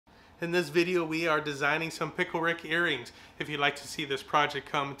In this video we are designing some Pickle Rick earrings. If you'd like to see this project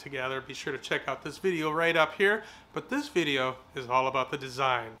come together, be sure to check out this video right up here. But this video is all about the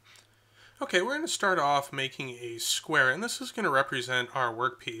design. Okay, we're going to start off making a square, and this is going to represent our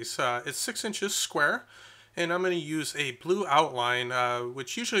workpiece. It's 6 inches square, and I'm going to use a blue outline,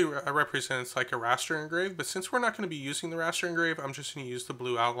 which usually represents like a raster engrave, but since we're not going to be using the raster engrave, I'm just going to use the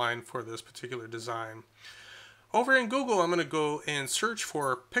blue outline for this particular design. Over in Google, I'm going to go and search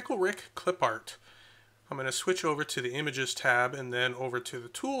for Pickle Rick clip art. I'm going to switch over to the Images tab and then over to the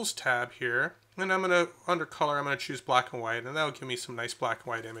Tools tab here, and I'm going to, under color, I'm going to choose black and white, and that'll give me some nice black and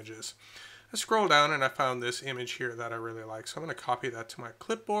white images. I scroll down and I found this image here that I really like, so I'm going to copy that to my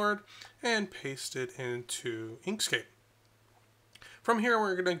clipboard and paste it into Inkscape. From here,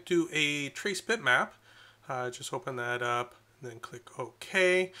 we're going to do a trace bitmap. Just open that up and then click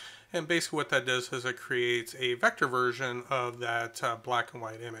OK. And basically what that does is it creates a vector version of that black and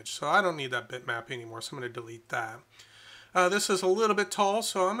white image. So I don't need that bitmap anymore, so I'm going to delete that. This is a little bit tall,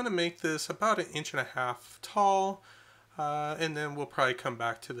 so I'm going to make this about 1.5 inches tall. And then we'll probably come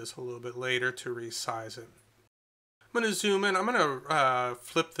back to this a little bit later to resize it. I'm going to zoom in. I'm going to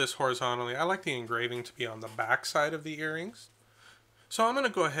flip this horizontally. I like the engraving to be on the back side of the earrings. So I'm going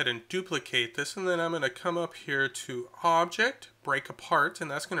to go ahead and duplicate this, and then I'm going to come up here to Object, Break Apart, and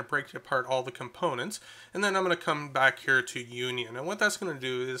that's going to break apart all the components. And then I'm going to come back here to Union. And what that's going to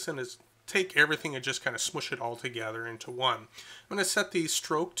do is take everything and just kind of smush it all together into one. I'm going to set the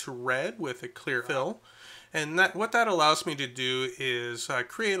stroke to red with a clear fill. And what that allows me to do is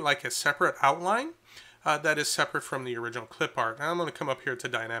create like a separate outline that is separate from the original clip art. Now I'm going to come up here to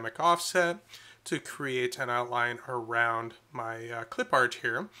Dynamic Offset to create an outline around my clip art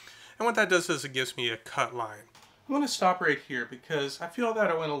here. And what that does is it gives me a cut line. I'm going to stop right here because I feel that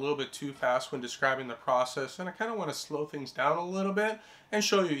I went a little bit too fast when describing the process, and I kind of want to slow things down a little bit and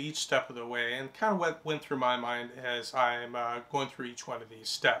show you each step of the way and kind of what went through my mind as I'm going through each one of these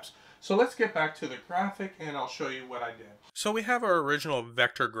steps. So let's get back to the graphic and I'll show you what I did. So we have our original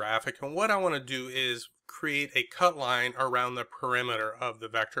vector graphic, and what I want to do is create a cut line around the perimeter of the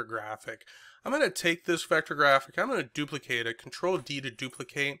vector graphic. I'm going to take this vector graphic, I'm going to duplicate it, Control D to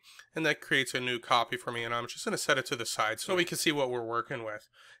duplicate, and that creates a new copy for me, and I'm just going to set it to the side so we can see what we're working with.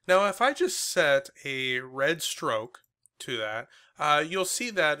 Now if I just set a red stroke to that, you'll see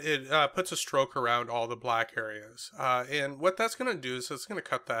that it puts a stroke around all the black areas. And what that's going to do is it's going to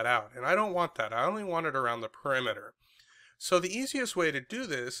cut that out, and I don't want that. I only want it around the perimeter. So the easiest way to do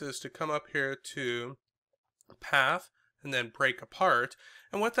this is to come up here to Path, and then Break Apart.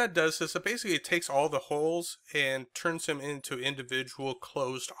 And what that does is it basically takes all the holes and turns them into individual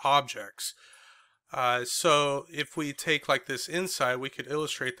closed objects. So if we take like this inside, we could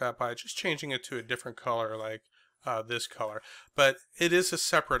illustrate that by just changing it to a different color, like this color. But it is a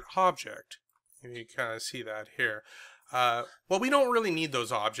separate object. You kind of see that here. Well, we don't really need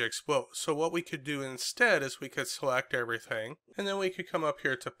those objects. Well, so what we could do instead is we could select everything, and then we could come up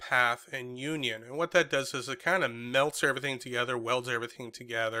here to Path and Union. And what that does is it kind of melts everything together, welds everything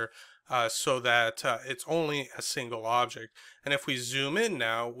together, so that it's only a single object. And if we zoom in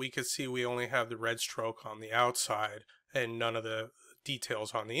now, we can see we only have the red stroke on the outside and none of the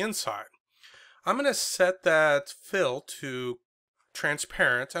details on the inside. I'm going to set that fill to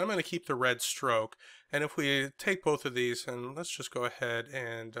transparent, and I'm going to keep the red stroke. And if we take both of these, and let's just go ahead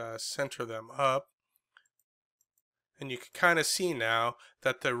and center them up, and you can kind of see now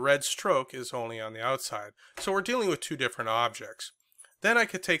that the red stroke is only on the outside. So we're dealing with two different objects. Then I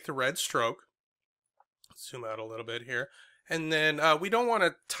could take the red stroke, zoom out a little bit here, and then we don't want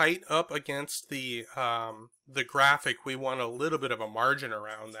to tight up against the graphic. We want a little bit of a margin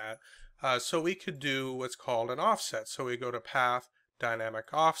around that. So we could do what's called an offset. So we go to Path, Dynamic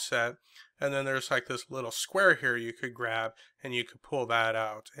Offset, and then there's like this little square here you could grab, and you could pull that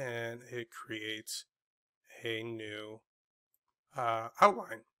out, and it creates a new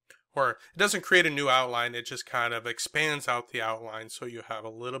outline. Or it doesn't create a new outline, it just kind of expands out the outline so you have a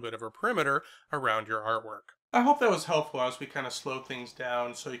little bit of a perimeter around your artwork. I hope that was helpful as we kind of slow things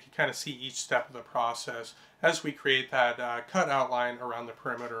down so you can kind of see each step of the process as we create that cut outline around the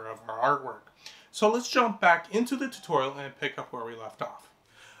perimeter of our artwork. So let's jump back into the tutorial and pick up where we left off.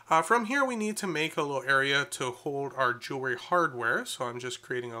 From here we need to make a little area to hold our jewelry hardware. So I'm just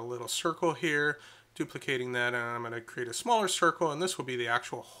creating a little circle here, duplicating that, and I'm going to create a smaller circle, and this will be the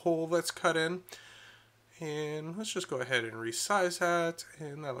actual hole that's cut in. And let's just go ahead and resize that,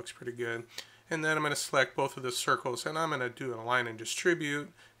 and that looks pretty good. And then I'm going to select both of the circles, and I'm going to do an align and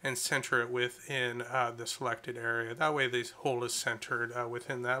distribute and center it within the selected area. That way the hole is centered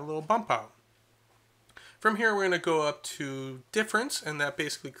within that little bump out. From here, we're going to go up to difference, and that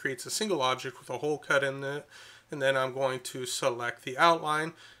basically creates a single object with a hole cut in it. And then I'm going to select the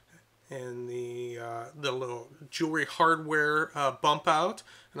outline and the little jewelry hardware bump out,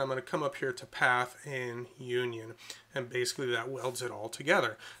 and I'm going to come up here to path and union, and basically that welds it all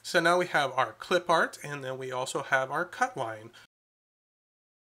together. So now we have our clip art, and then we also have our cut line.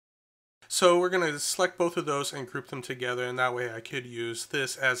 So we're going to select both of those and group them together, and that way I could use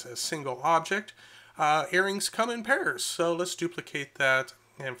this as a single object. Earrings come in pairs, so let's duplicate that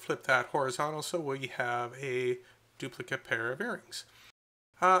and flip that horizontal so we have a duplicate pair of earrings.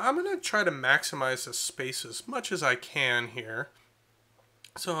 I'm going to try to maximize the space as much as I can here.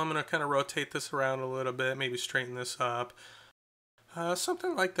 So I'm going to kind of rotate this around a little bit, maybe straighten this up.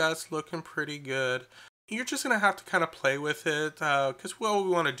 Something like that's looking pretty good. You're just going to have to kind of play with it because what we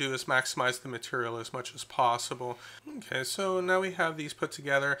want to do is maximize the material as much as possible. Okay, so now we have these put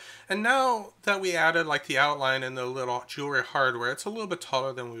together. And now that we added like the outline and the little jewelry hardware, it's a little bit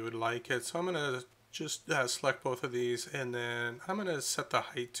taller than we would like it. So I'm going to just select both of these, and then I'm going to set the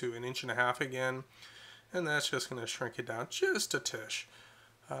height to 1.5 inches again, and that's just going to shrink it down just a tish.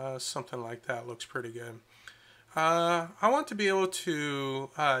 Something like that looks pretty good. I want to be able to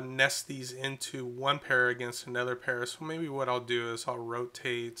nest these into one pair against another pair, so maybe what I'll do is I'll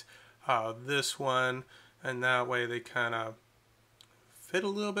rotate this one, and that way they kind of fit a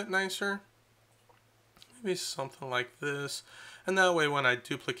little bit nicer. Maybe something like this. And that way when I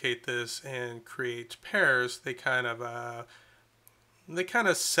duplicate this and create pairs, they kind of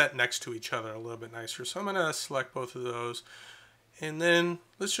set next to each other a little bit nicer. So I'm going to select both of those. And then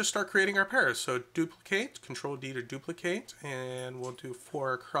let's just start creating our pairs. So duplicate, Control D to duplicate, and we'll do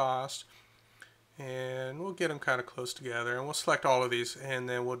 4 across. And we'll get them kind of close together. And we'll select all of these, and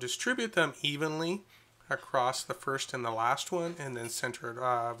then we'll distribute them evenly across the first and the last one, and then center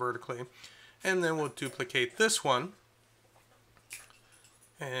it vertically. And then we'll duplicate this one.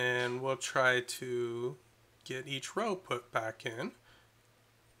 And we'll try to get each row put back in.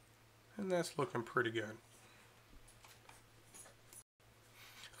 And that's looking pretty good.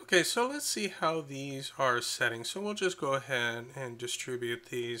 Okay, so let's see how these are setting. So we'll just go ahead and distribute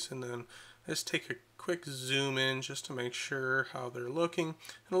these, and then let's take a quick zoom in just to make sure how they're looking.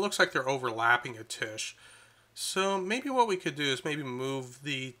 And it looks like they're overlapping a tish. So maybe what we could do is maybe move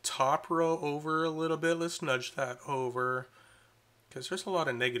the top row over a little bit. Let's nudge that over, because there's a lot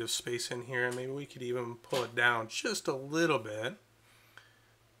of negative space in here, and maybe we could even pull it down just a little bit.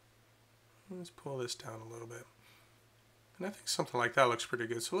 Let's pull this down a little bit. And I think something like that looks pretty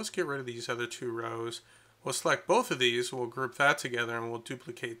good. So let's get rid of these other 2 rows. We'll select both of these, we'll group that together, and we'll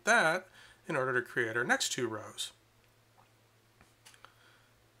duplicate that in order to create our next 2 rows.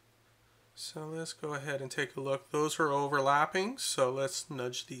 So let's go ahead and take a look. Those are overlapping, so let's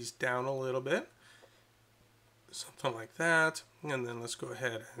nudge these down a little bit. Something like that. And then let's go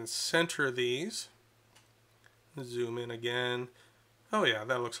ahead and center these. Zoom in again. Oh yeah,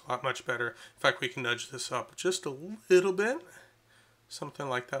 that looks a lot much better. In fact, we can nudge this up just a little bit. Something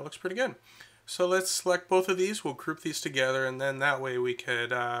like that looks pretty good. So let's select both of these. We'll group these together, and then that way we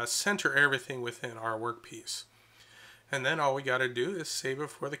could center everything within our workpiece. And then all we got to do is save it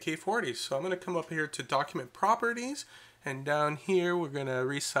for the K40. So I'm going to come up here to Document Properties, and down here we're going to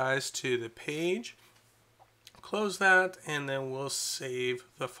resize to the page. Close that, and then we'll save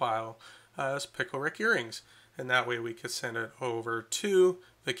the file as Pickle Rick Earrings. And that way we could send it over to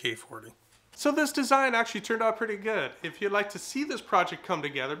the K40. So this design actually turned out pretty good. If you'd like to see this project come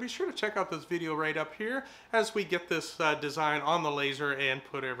together, be sure to check out this video right up here as we get this design on the laser and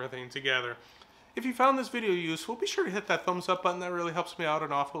put everything together. If you found this video useful, be sure to hit that thumbs up button. That really helps me out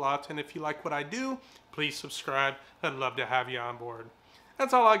an awful lot. And if you like what I do, please subscribe. I'd love to have you on board.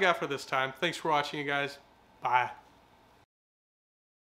 That's all I got for this time. Thanks for watching, you guys. Bye.